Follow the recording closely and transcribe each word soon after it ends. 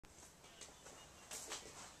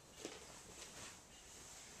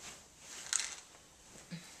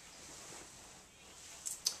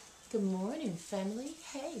Good morning, family.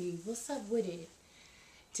 Hey, what's up with it?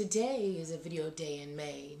 Today is a video day in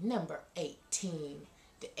May, number 18.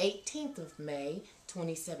 The 18th of May,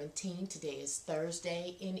 2017. Today is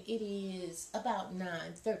Thursday, and it is about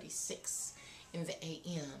 9:36 in the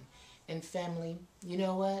a.m. And family, you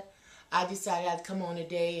know what? I decided I'd come on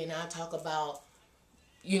today and I'll talk about,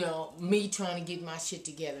 me trying to get my shit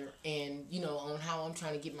together and, on how I'm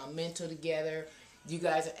trying to get my mental together. You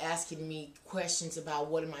guys are asking me questions about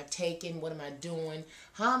what am I taking, what am I doing,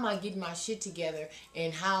 how am I getting my shit together,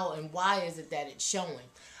 and how and why is it that it's showing.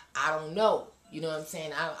 I don't know. You know what I'm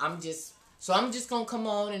saying? I'm just going to come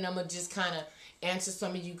on and I'm going to just kind of answer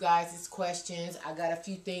some of you guys' questions. I got a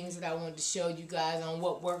few things that I wanted to show you guys on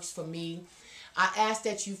what works for me. I ask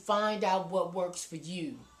that you find out what works for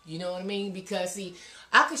you. You know what I mean? Because, see,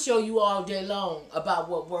 I could show you all day long about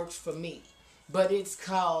what works for me, but it's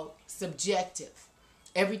called subjective.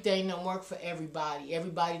 Everything don't work for everybody.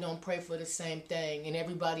 Everybody don't pray for the same thing, and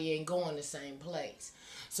everybody ain't going the same place.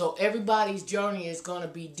 So everybody's journey is going to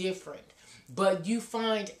be different. But you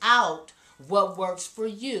find out what works for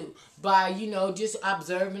you by, just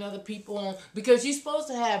observing other people because you're supposed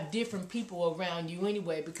to have different people around you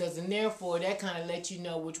anyway, because and therefore that kind of lets you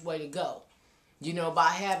know which way to go. By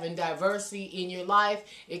having diversity in your life,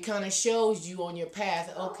 it kind of shows you on your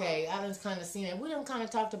path. Okay, I done kind of seen it. We done kind of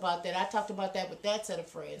talked about that. I talked about that with that set of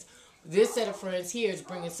friends. This set of friends here is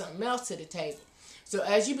bringing something else to the table. So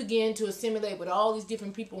as you begin to assimilate with all these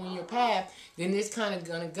different people in your path, then it's kind of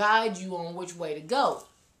going to guide you on which way to go.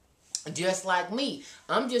 Just like me.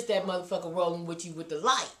 I'm just that motherfucker rolling with you with the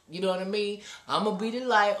light. You know what I mean? I'm going to be the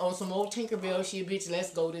light on some old Tinkerbell shit, bitch. Let's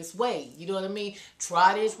go this way. You know what I mean?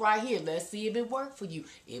 Try this right here. Let's see if it worked for you.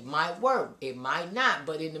 It might work. It might not.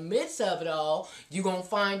 But in the midst of it all, you're going to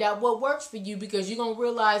find out what works for you, because you're going to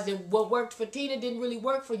realize that what worked for Tina didn't really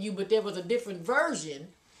work for you, but there was a different version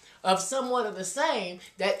of somewhat of the same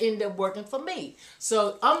that ended up working for me.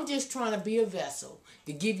 So I'm just trying to be a vessel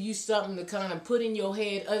to give you something to kind of put in your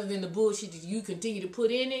head other than the bullshit that you continue to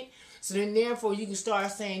put in it. So then therefore you can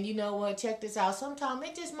start saying, you know what, check this out. Sometimes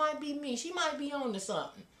it just might be me. She might be on to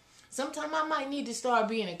something. Sometimes I might need to start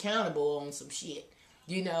being accountable on some shit.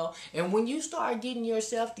 And when you start getting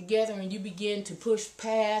yourself together and you begin to push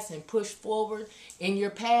past and push forward in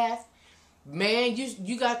your path, man,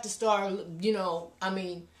 you got to start,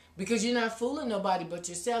 because you're not fooling nobody but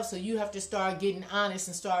yourself, so you have to start getting honest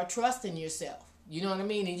and start trusting yourself. You know what I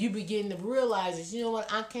mean? And you begin to realize that, you know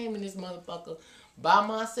what, I came in this motherfucker by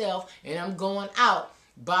myself, and I'm going out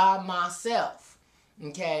by myself.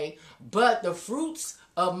 Okay? But the fruits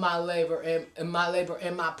of my labor and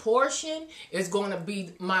my portion is going to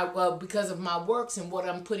be because of my works and what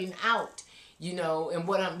I'm putting out. And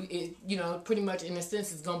what I'm, pretty much in a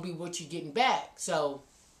sense is going to be what you're getting back. So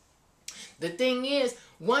the thing is,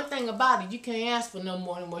 one thing about it, you can't ask for no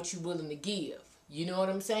more than what you're willing to give. You know what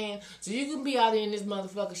I'm saying? So you can be out here in this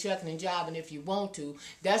motherfucker shucking and jiving if you want to.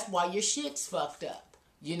 That's why your shit's fucked up.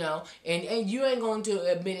 And you ain't going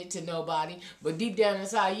to admit it to nobody. But deep down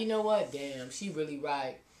inside, you know what? Damn, she really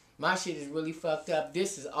right. My shit is really fucked up.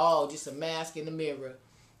 This is all just a mask in the mirror.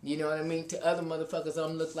 You know what I mean? To other motherfuckers,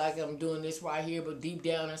 I'm look like I'm doing this right here, but deep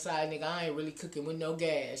down inside, nigga, I ain't really cooking with no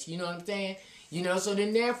gas. You know what I'm saying? So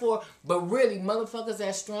then therefore, but really, motherfuckers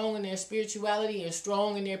that's strong in their spirituality and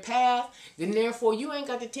strong in their path, then therefore, you ain't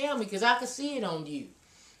got to tell me, because I can see it on you.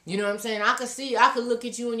 You know what I'm saying? I can look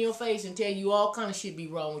at you in your face and tell you all kind of shit be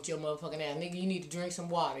wrong with your motherfucking ass. Nigga, you need to drink some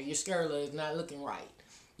water. Your scurla is not looking right.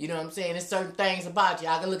 You know what I'm saying? There's certain things about you.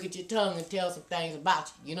 I can look at your tongue and tell some things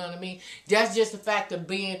about you. You know what I mean? That's just the fact of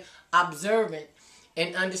being observant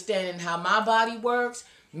and understanding how my body works.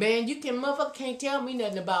 Man, motherfucker can't tell me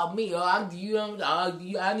nothing about me. I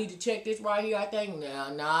need to check this right here. I think,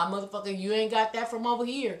 nah, motherfucker, you ain't got that from over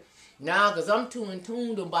here. Nah, because I'm too in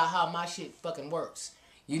tune about how my shit fucking works.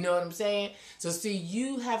 You know what I'm saying? So, see,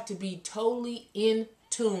 you have to be totally in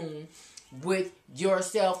tune with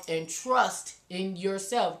yourself and trust in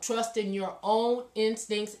yourself. Trust in your own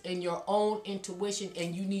instincts and your own intuition,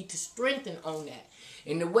 and you need to strengthen on that.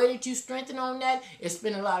 And the way that you strengthen on that is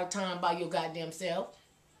spend a lot of time by your goddamn self.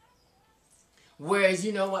 Whereas,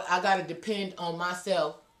 you know what, I gotta depend on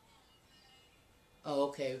myself. Oh,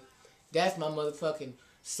 okay. That's my motherfucking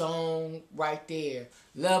song right there.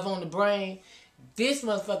 Love on the Brain. This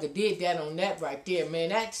motherfucker did that on that right there, man.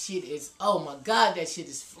 That shit is, oh my God, that shit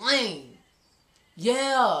is flame.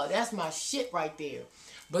 Yeah, that's my shit right there.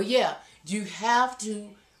 But yeah, you have to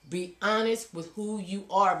be honest with who you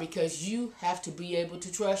are, because you have to be able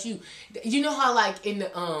to trust you. You know how like in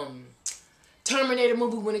the Terminator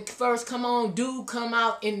movie, when it first come on, dude come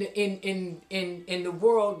out in the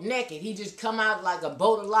world naked. He just come out like a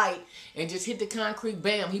bolt of light and just hit the concrete,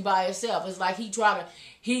 bam, he by himself. It's like he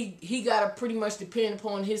gotta pretty much depend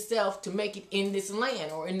upon himself to make it in this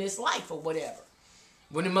land or in this life or whatever.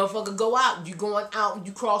 When the motherfucker go out, you going out,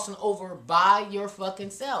 you crossing over by your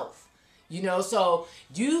fucking self. You know, so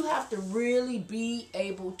you have to really be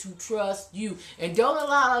able to trust you, and don't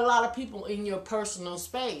allow a lot of people in your personal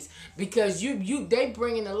space, because they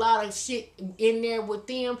bringing a lot of shit in there with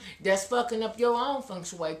them that's fucking up your own feng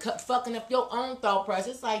shui, fucking up your own thought process.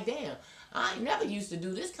 It's like, damn, I ain't never used to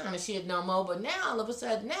do this kind of shit no more, but now all of a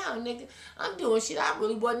sudden, now nigga, I'm doing shit I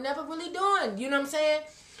really wasn't never really doing. You know what I'm saying?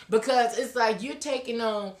 Because it's like you're taking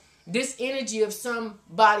on this energy of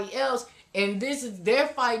somebody else. And they're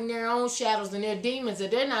fighting their own shadows and their demons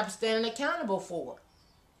that they're not standing accountable for.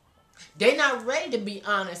 They're not ready to be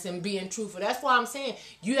honest and being truthful. That's why I'm saying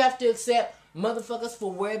you have to accept motherfuckers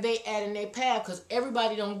for where they at in their path, because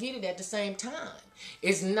everybody don't get it at the same time.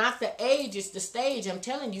 It's not the age, it's the stage. I'm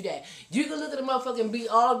telling you that. You can look at the motherfucker and be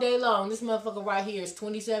all day long. This motherfucker right here is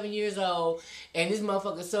 27 years old, and this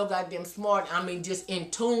motherfucker is so goddamn smart. I mean, just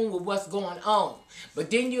in tune with what's going on.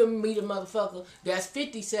 But then you meet a motherfucker that's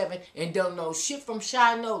 57 and don't know shit from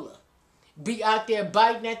Shinola. Be out there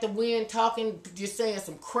biting at the wind, talking, just saying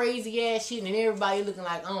some crazy ass shit, and everybody looking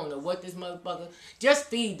like, I don't know what this motherfucker. Just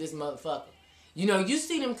feed this motherfucker. You know, you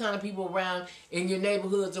see them kind of people around in your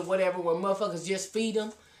neighborhoods or whatever where motherfuckers just feed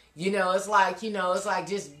them. You know, it's like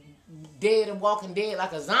just dead and walking dead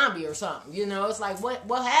like a zombie or something. You know, it's like,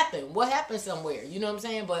 what happened? What happened somewhere? You know what I'm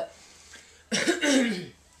saying? But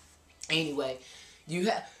anyway, you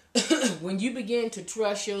have when you begin to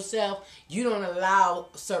trust yourself, you don't allow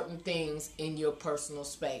certain things in your personal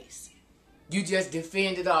space. You just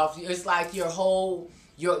defend it off. It's like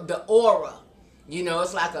the aura. You know,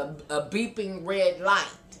 it's like a beeping red light.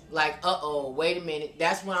 Like, uh-oh, wait a minute.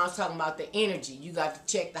 That's when I was talking about the energy. You got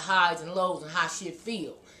to check the highs and lows and how shit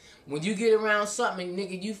feel. When you get around something,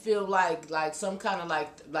 nigga, you feel like some kind of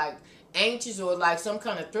like anxious or like some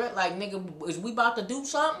kind of threat. Like, nigga, is we about to do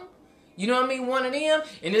something? You know what I mean? One of them.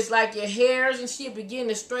 And it's like your hairs and shit begin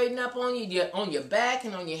to straighten up on you, on your back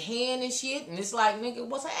and on your hand and shit. And it's like, nigga,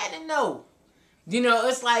 what's happening? No. You know,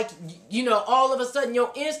 it's like, you know, all of a sudden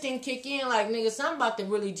your instinct kick in like, nigga, something about to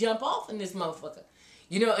really jump off in this motherfucker.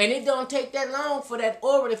 You know, and it don't take that long for that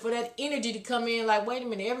aura, for that energy to come in like, wait a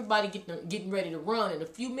minute, everybody getting ready to run in a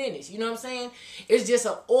few minutes. You know what I'm saying? It's just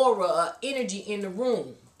an aura, an energy in the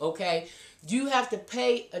room, okay? You have to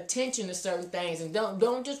pay attention to certain things, and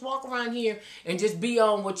don't just walk around here and just be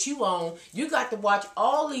on what you own. You got to watch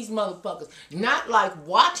all these motherfuckers, not like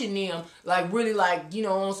watching them like really like, you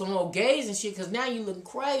know, on some old gays and shit, because now you looking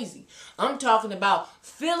crazy. I'm talking about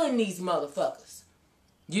feeling these motherfuckers.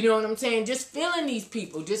 You know what I'm saying? Just feeling these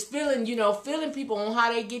people, just feeling, you know, feeling people on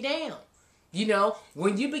how they get down. You know,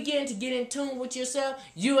 when you begin to get in tune with yourself,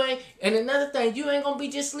 and another thing, you ain't gonna be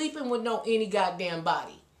just sleeping with any goddamn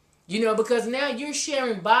body. You know, because now you're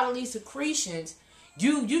sharing bodily secretions.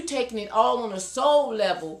 You taking it all on a soul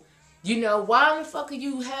level. You know, why the fuck are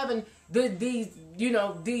you having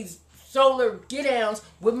these solar get downs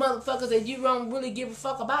with motherfuckers that you don't really give a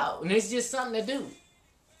fuck about? And it's just something to do.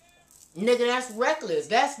 Nigga, that's reckless.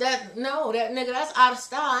 That's out of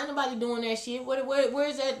style. Ain't nobody doing that shit.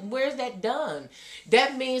 Where's that done?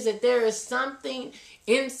 That means that there is something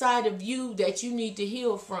inside of you that you need to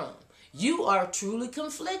heal from. You are truly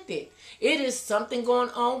conflicted. It is something going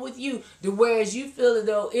on with you, whereas you feel as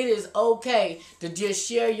though it is okay to just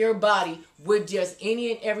share your body with just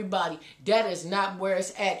any and everybody. That is not where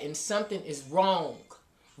it's at, and something is wrong.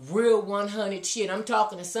 Real 100 shit. I'm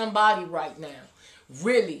talking to somebody right now.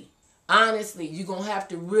 Really, honestly, you're going to have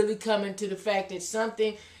to really come into the fact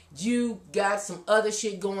that you got some other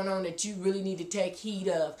shit going on that you really need to take heed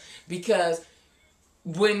of, because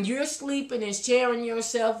when you're sleeping and sharing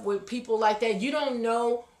yourself with people like that, you don't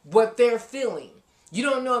know what they're feeling. You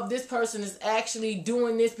don't know if this person is actually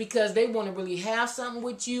doing this because they want to really have something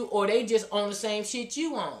with you, or they just on the same shit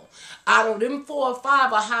you on. Out of them 4 or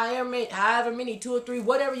 5 or however many, 2 or 3,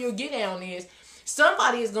 whatever your get down is,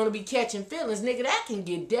 somebody is going to be catching feelings. Nigga, that can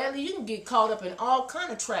get deadly. You can get caught up in all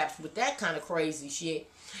kind of traps with that kind of crazy shit.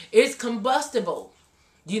 It's combustible.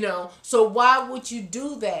 You know, so why would you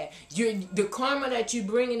do that? The karma that you're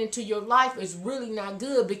bringing into your life is really not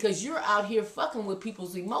good, because you're out here fucking with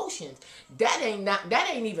people's emotions. That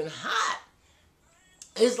ain't even hot.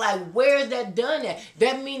 It's like, where's that done at?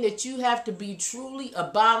 That means that you have to be truly a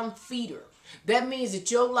bottom feeder. That means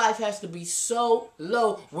that your life has to be so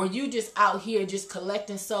low where you just out here just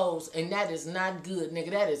collecting souls, and that is not good,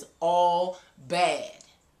 nigga. That is all bad.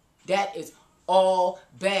 That is all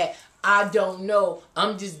bad. I don't know.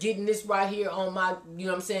 I'm just getting this right here on my, you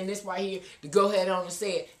know what I'm saying, this right here to go ahead on and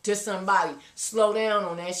say it to somebody. Slow down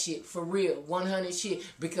on that shit, for real, 100 shit.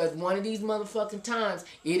 Because one of these motherfucking times,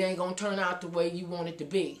 it ain't gonna turn out the way you want it to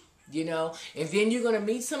be. You know, and then you're going to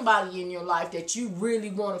meet somebody in your life that you really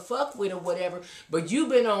want to fuck with or whatever, but you've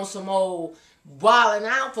been on some old wilding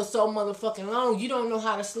out for so motherfucking long, you don't know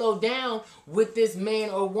how to slow down with this man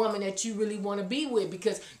or woman that you really want to be with,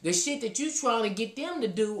 because the shit that you trying to get them to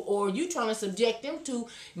do or you trying to subject them to,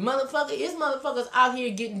 motherfuckers out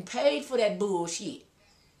here getting paid for that bullshit.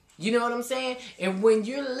 You know what I'm saying? And when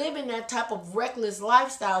you're living that type of reckless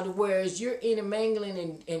lifestyle, to whereas you're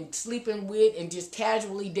intermingling and sleeping with and just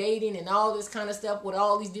casually dating and all this kind of stuff with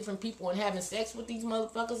all these different people and having sex with these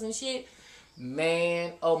motherfuckers and shit,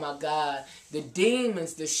 man, oh my God, the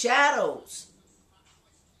demons, the shadows,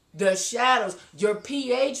 your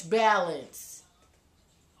pH balance.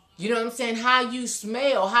 You know what I'm saying? How you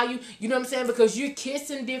smell, you know what I'm saying? Because you're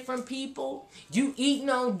kissing different people. You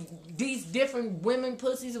eating on these different women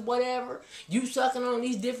pussies or whatever. You sucking on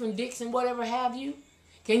these different dicks and whatever have you.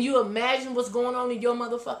 Can you imagine what's going on in your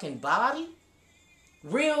motherfucking body?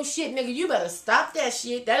 Real shit, nigga. You better stop that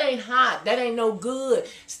shit. That ain't hot. That ain't no good.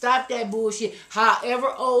 Stop that bullshit.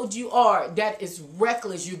 However old you are, that is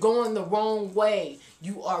reckless. You're going the wrong way.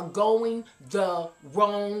 You are going the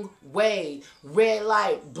wrong way. Red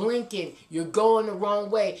light, blinking. You're going the wrong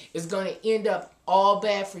way. It's going to end up all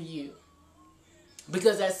bad for you.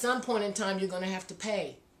 Because at some point in time, you're going to have to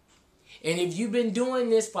pay. And if you've been doing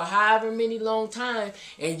this for however many long time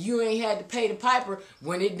and you ain't had to pay the piper,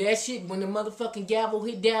 when the motherfucking gavel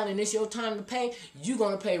hit down and it's your time to pay, you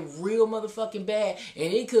going to pay real motherfucking bad.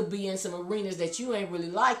 And it could be in some arenas that you ain't really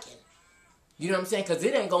liking. You know what I'm saying? Because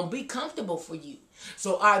it ain't going to be comfortable for you.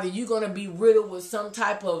 So either you're going to be riddled with some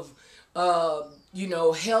type of,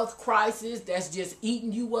 health crisis that's just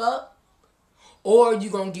eating you up, or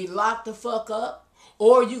you're going to get locked the fuck up,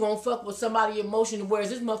 or you going to fuck with somebody emotional, whereas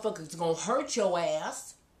this motherfucker's going to hurt your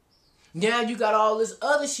ass. Now you got all this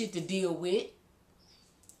other shit to deal with.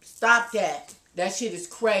 Stop that. That shit is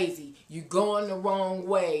crazy. You going the wrong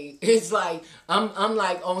way. It's like, I'm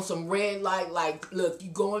like on some red light, like, look, you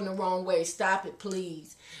going the wrong way. Stop it,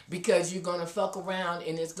 please. Because you're going to fuck around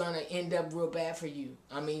and it's going to end up real bad for you.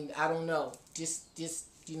 I mean, I don't know. Just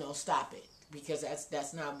stop it. Because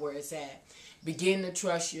that's not where it's at. Begin to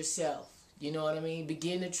trust yourself. You know what I mean?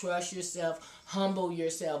 Begin to trust yourself. Humble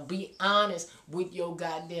yourself. Be honest with your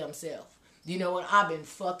goddamn self. You know what? I've been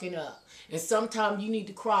fucking up. And sometimes you need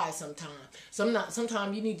to cry sometimes.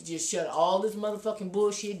 Sometimes you need to just shut all this motherfucking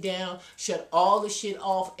bullshit down. Shut all the shit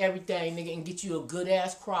off, everything, nigga, and get you a good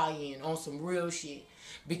ass cry in on some real shit.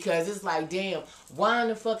 Because it's like, damn, why in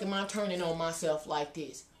the fuck am I turning on myself like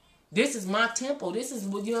this? This is my temple. This is, you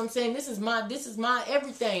know what I'm saying? This is my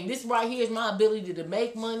everything. This right here is my ability to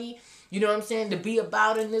make money. You know what I'm saying? To be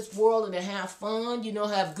about in this world and to have fun.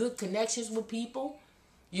 Have good connections with people.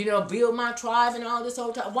 Build my tribe and all this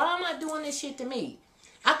whole time. Why am I doing this shit to me?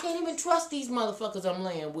 I can't even trust these motherfuckers I'm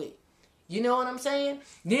laying with. You know what I'm saying?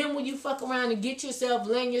 Then when you fuck around and get yourself,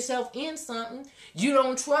 laying yourself in something, you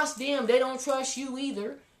don't trust them. They don't trust you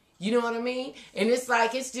either. You know what I mean? And it's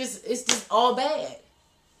like, it's just all bad.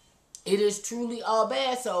 It is truly all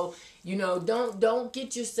bad. So, don't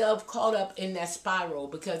get yourself caught up in that spiral,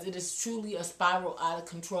 because it is truly a spiral out of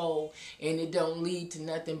control and it don't lead to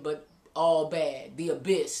nothing but all bad. The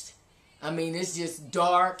abyss. I mean, it's just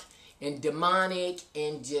dark and demonic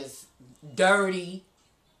and just dirty.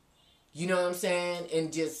 You know what I'm saying?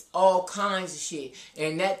 And just all kinds of shit.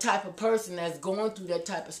 And that type of person that's going through that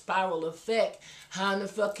type of spiral effect, how in the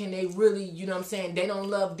fuck can they really, you know what I'm saying? They don't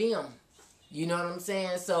love them. You know what I'm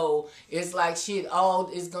saying? So it's like shit, all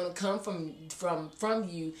is gonna come from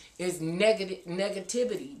you is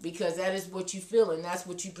negativity, because that is what you feel and that's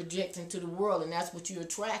what you project into the world and that's what you're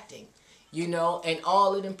attracting. And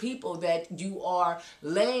all of them people that you are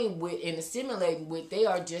laying with and assimilating with, they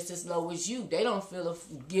are just as low as you. They don't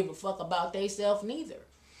give a fuck about themselves neither.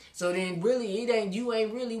 So then really you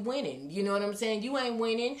ain't really winning. You know what I'm saying? You ain't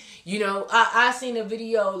winning. I seen a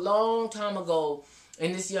video a long time ago,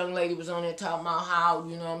 and this young lady was on there talking about how,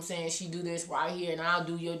 you know what I'm saying, she do this right here, and I'll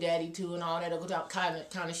do your daddy too, and all that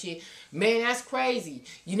kind of shit. Man, that's crazy.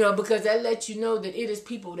 Because that lets you know that it is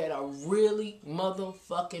people that are really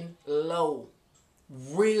motherfucking low.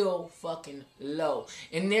 Real fucking low.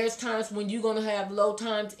 And there's times when you're going to have low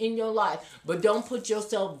times in your life, but don't put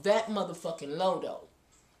yourself that motherfucking low, though.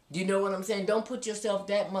 You know what I'm saying? Don't put yourself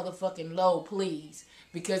that motherfucking low, please,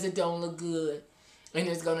 because it don't look good. And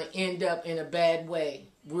it's going to end up in a bad way.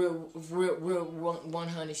 Real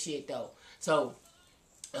 100 shit, though. So,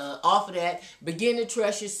 Off of that, begin to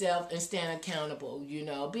trust yourself and stand accountable. You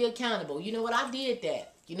know, be accountable. You know what? I did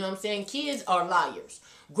that. You know what I'm saying? Kids are liars.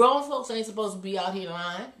 Grown folks ain't supposed to be out here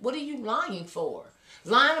lying. What are you lying for?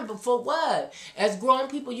 Lying for what? As grown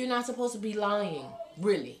people, you're not supposed to be lying.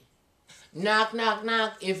 Really. Knock, knock,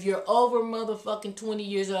 knock. If you're over motherfucking 20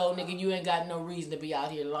 years old, nigga, you ain't got no reason to be out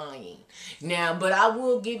here lying. Now, but I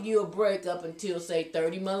will give you a break up until, say,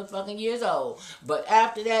 30 motherfucking years old. But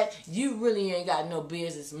after that, you really ain't got no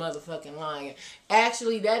business motherfucking lying.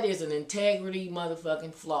 Actually, that is an integrity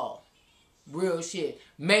motherfucking flaw. Real shit.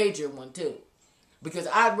 Major one, too. Because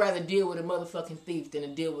I'd rather deal with a motherfucking thief than to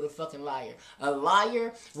deal with a fucking liar. A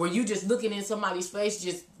liar where you just looking in somebody's face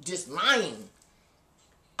just lying.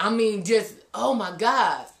 I mean, just, oh my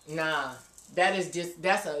God. Nah, that's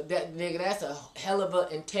a hell of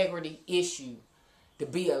an integrity issue. To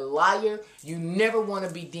be a liar, you never want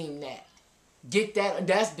to be deemed that. Get that,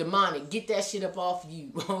 that's demonic. Get that shit up off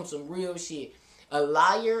you on some real shit. A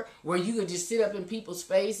liar where you could just sit up in people's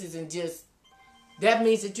faces and just, that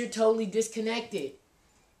means that you're totally disconnected.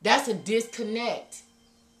 That's a disconnect.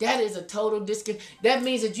 That is a total disconnect. That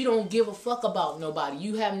means that you don't give a fuck about nobody.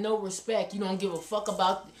 You have no respect. You don't give a fuck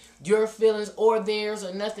about your feelings or theirs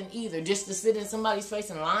or nothing either. Just to sit in somebody's face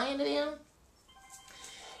and lying to them.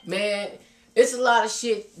 Man, it's a lot of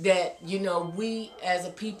shit that, you know, we as a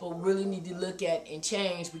people really need to look at and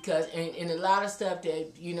change because, and a lot of stuff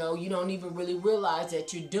that, you know, you don't even really realize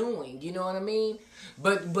that you're doing. You know what I mean?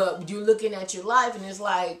 But you're looking at your life and it's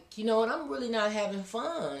like, you know what, I'm really not having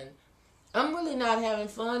fun. I'm really not having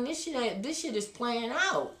fun. This shit is playing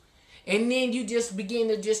out. And then you just begin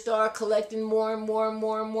to just start collecting more and more and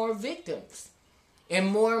more and more victims. And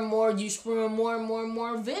more you spewing more and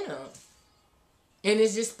more venom. And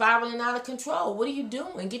it's just spiraling out of control. What are you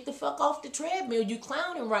doing? Get the fuck off the treadmill. You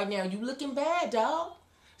clowning right now. You looking bad, dog.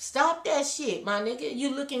 Stop that shit, my nigga.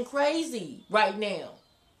 You looking crazy right now.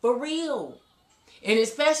 For real. And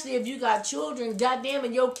especially if you got children, goddamn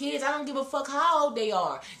it, your kids, I don't give a fuck how old they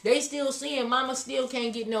are. They still seeing mama still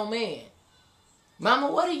can't get no man.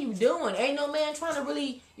 Mama, what are you doing? Ain't no man trying to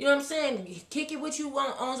really, you know what I'm saying, kick it with you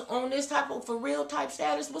on this type of for real type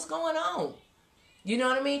status. What's going on? You know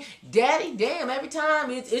what I mean? Daddy, damn, every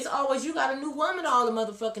time it's always you got a new woman all the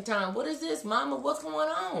motherfucking time. What is this, mama? What's going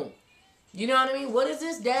on? You know what I mean? What is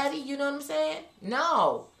this, daddy? You know what I'm saying?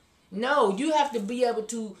 No, you have to be able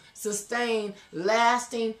to sustain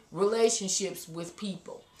lasting relationships with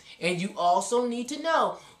people. And you also need to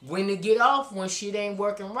know when to get off when shit ain't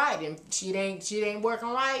working right. And shit ain't working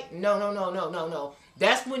right. No.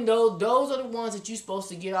 That's when those are the ones that you're supposed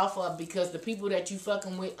to get off of because the people that you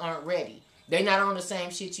fucking with aren't ready. They're not on the same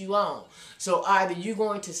shit you on. So either you're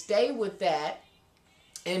going to stay with that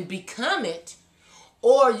and become it,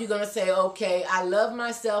 or you're going to say, okay, I love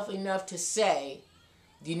myself enough to say,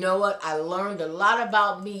 you know what? I learned a lot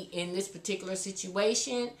about me in this particular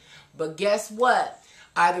situation. But guess what?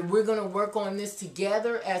 Either we're going to work on this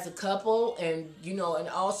together as a couple and, you know, and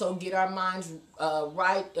also get our minds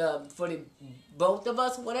right for the both of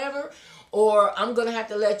us, whatever, or I'm going to have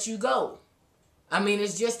to let you go. I mean,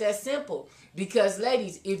 it's just that simple. Because,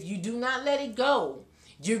 ladies, if you do not let it go,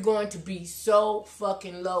 you're going to be so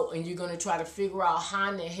fucking low and you're going to try to figure out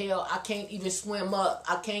how in the hell I can't even swim up.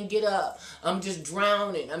 I can't get up. I'm just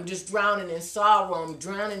drowning. I'm just drowning in sorrow. I'm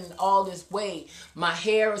drowning in all this weight. My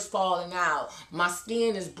hair is falling out. My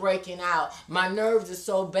skin is breaking out. My nerves are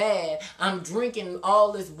so bad. I'm drinking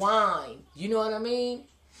all this wine. You know what I mean?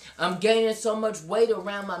 I'm gaining so much weight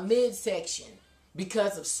around my midsection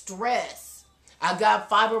because of stress. I got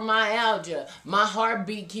fibromyalgia. My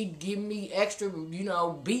heartbeat keep giving me extra, you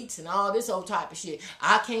know, beats and all this old type of shit.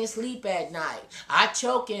 I can't sleep at night. I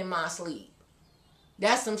choke in my sleep.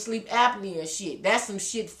 That's some sleep apnea shit. That's some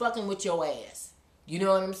shit fucking with your ass. You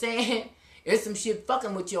know what I'm saying? It's some shit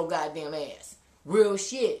fucking with your goddamn ass. Real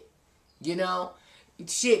shit. You know?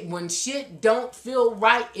 Shit, when shit don't feel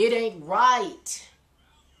right, it ain't right.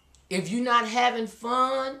 If you're not having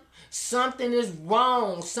fun, something is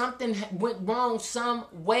wrong. Something went wrong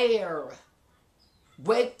somewhere.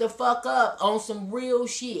 Wake the fuck up on some real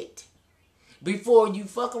shit. Before you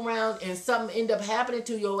fuck around and something end up happening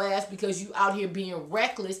to your ass because you out here being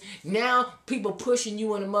reckless. Now people pushing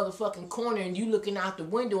you in a motherfucking corner and you looking out the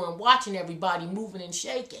window and watching everybody moving and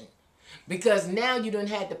shaking. Because now you done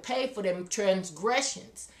had to pay for them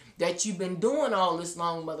transgressions that you've been doing all this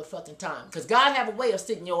long motherfucking time. Because God have a way of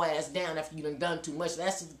sitting your ass down after you done too much.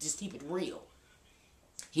 That's just keep it real.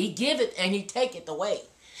 He give it and he take it away.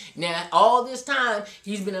 Now, all this time,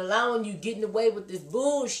 he's been allowing you getting away with this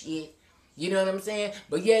bullshit You know what I'm saying?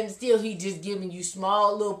 But yet and still, he just giving you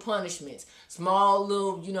small little punishments, small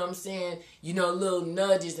little, you know what I'm saying, you know, little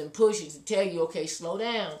nudges and pushes to tell you, okay, slow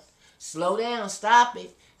down, stop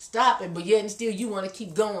it. Stop it, but yet and still you want to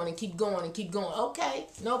keep going and keep going and keep going. Okay,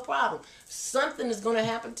 no problem. Something is gonna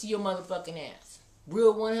happen to your motherfucking ass.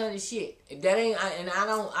 Real 100 shit. If that ain't,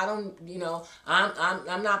 I don't, you know,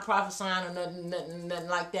 I'm not prophesying or nothing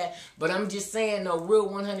like that. But I'm just saying, no, real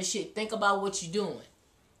 100 shit. Think about what you're doing.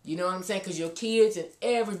 You know what I'm saying? Because your kids and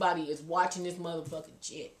everybody is watching this motherfucking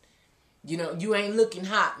shit. You know, you ain't looking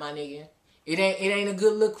hot, my nigga. It ain't a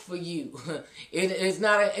good look for you. It's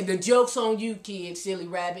not the joke's on you, kid, silly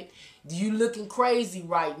rabbit. You looking crazy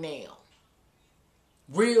right now.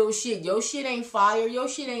 Real shit. Your shit ain't fire. Your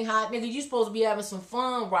shit ain't hot, nigga. You supposed to be having some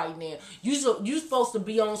fun right now. You supposed to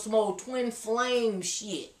be on some old twin flame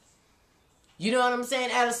shit. You know what I'm saying?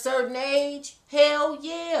 At a certain age, hell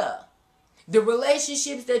yeah. The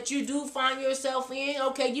relationships that you do find yourself in,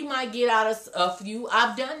 okay, you might get out of a few.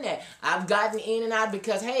 I've done that. I've gotten in and out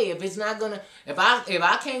because, hey, if it's not gonna, if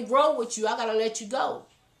I can't grow with you, I gotta let you go.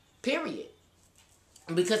 Period.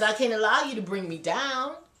 Because I can't allow you to bring me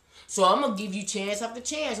down. So I'm gonna give you chance after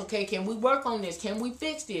chance. Okay, can we work on this? Can we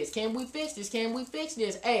fix this? Can we fix this? Can we fix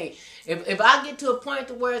this? Hey, if I get to a point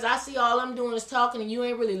to where I see all I'm doing is talking and you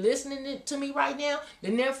ain't really listening to me right now,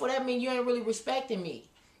 then therefore that means you ain't really respecting me.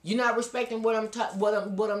 You're not respecting what I'm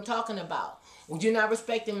talking about. You're not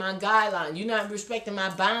respecting my guideline. You're not respecting my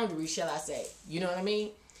boundaries, shall I say? You know what I mean?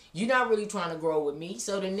 You're not really trying to grow with me.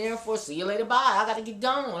 So then therefore, see you later. Bye. I gotta get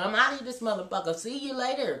going. I'm out of here, this motherfucker. See you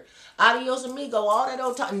later. Adios amigo. All that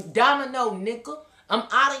old talk. Domino, nigga. I'm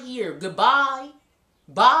out of here. Goodbye.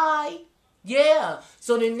 Bye. Yeah.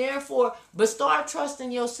 So then therefore, but start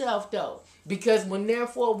trusting yourself though. Because when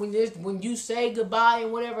you say goodbye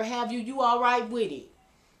and whatever have you, you all right with it.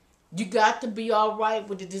 You got to be all right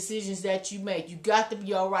with the decisions that you make. You got to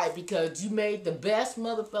be all right because you made the best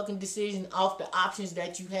motherfucking decision off the options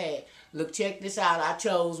that you had. Look, check this out. I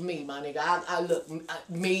chose me, my nigga.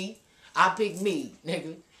 I picked me,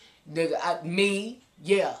 nigga. Me,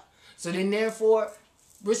 yeah. So then, therefore,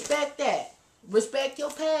 respect that. Respect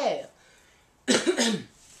your path.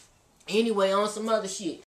 Anyway, on some other shit.